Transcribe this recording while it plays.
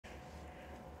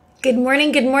Good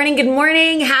morning, good morning, good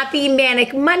morning. Happy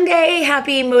Manic Monday.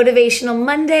 Happy Motivational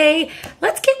Monday.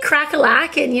 Let's get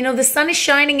crack-a-lackin'. You know, the sun is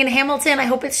shining in Hamilton. I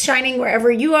hope it's shining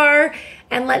wherever you are.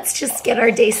 And let's just get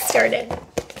our day started.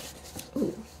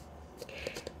 Ooh.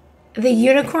 The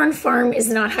unicorn farm is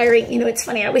not hiring. You know, it's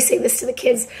funny. I always say this to the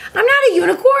kids. I'm not a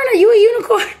unicorn. Are you a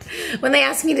unicorn? When they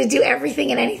ask me to do everything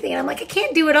and anything, and I'm like, I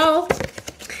can't do it all.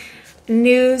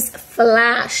 News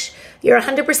flash. Your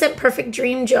 100% perfect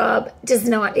dream job does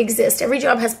not exist. Every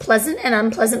job has pleasant and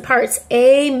unpleasant parts.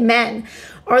 Amen.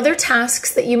 Are there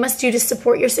tasks that you must do to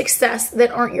support your success that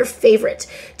aren't your favorite?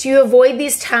 Do you avoid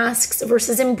these tasks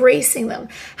versus embracing them?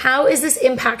 How is this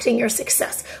impacting your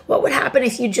success? What would happen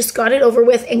if you just got it over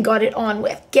with and got it on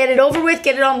with? Get it over with,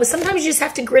 get it on with. Sometimes you just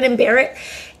have to grit and bear it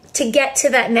to get to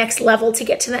that next level, to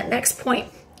get to that next point.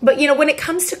 But, you know, when it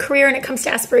comes to career and it comes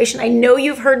to aspiration, I know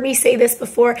you've heard me say this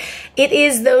before. It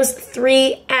is those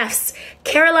 3 F's.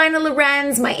 Carolina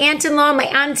Lorenz, my aunt-in-law, my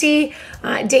auntie,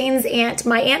 Dane's aunt,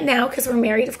 my aunt now, because we're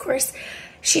married, of course.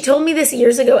 She told me this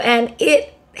years ago, and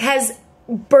it has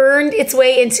burned its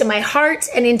way into my heart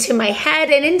and into my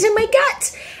head and into my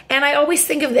gut. And I always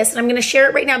think of this, and I'm going to share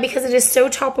it right now because it is so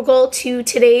topical to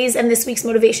today's and this week's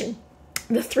motivation.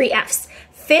 The 3 F's.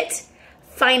 Fit,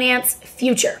 finance,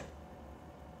 future.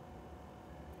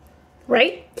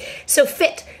 Right? So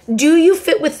fit. Do you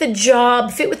fit with the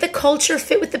job, fit with the culture,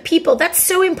 fit with the people? That's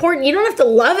so important. You don't have to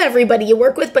love everybody you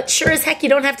work with, but sure as heck you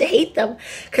don't have to hate them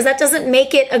because that doesn't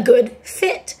make it a good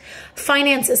fit.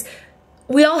 Finances.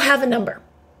 We all have a number.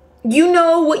 You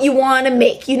know what you want to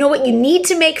make. You know what you need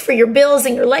to make for your bills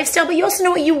and your lifestyle, but you also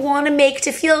know what you want to make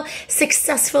to feel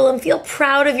successful and feel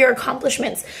proud of your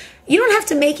accomplishments. You don't have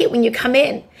to make it when you come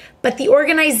in, but the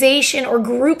organization or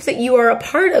group that you are a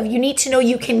part of, you need to know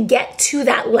you can get to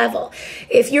that level.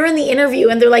 If you're in the interview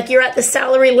and they're like, you're at the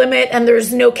salary limit and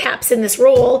there's no caps in this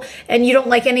role and you don't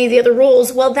like any of the other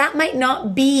roles, well, that might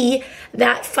not be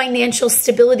that financial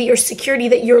stability or security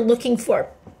that you're looking for.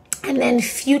 And then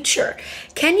future.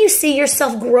 Can you see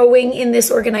yourself growing in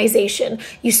this organization?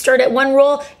 You start at one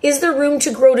role. Is there room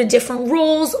to grow to different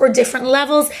roles or different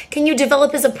levels? Can you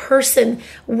develop as a person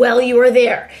while you are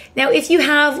there? Now, if you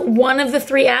have one of the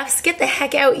 3 F's, get the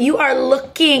heck out. You are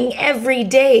looking every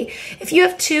day. If you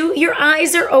have 2, your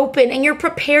eyes are open and you're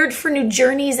prepared for new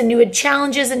journeys and new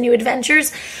challenges and new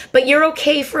adventures, but you're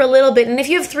okay for a little bit. And if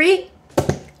you have 3,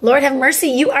 Lord have mercy,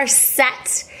 you are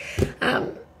set.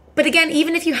 But again,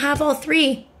 even if you have all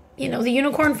 3, you know, the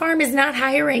unicorn farm is not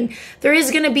hiring. There is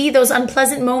going to be those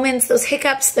unpleasant moments, those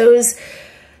hiccups, those,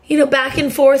 you know, back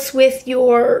and forth with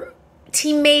your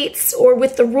teammates or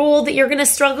with the role that you're going to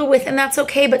struggle with. And that's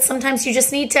okay. But sometimes you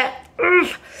just need to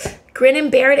grin and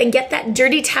bear it and get that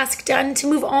dirty task done to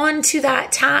move on to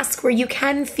that task where you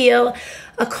can feel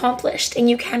accomplished and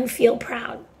you can feel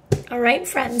proud. All right,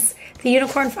 friends, the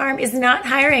Unicorn Farm is not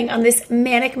hiring on this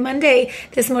Manic Monday,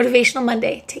 this Motivational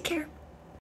Monday. Take care.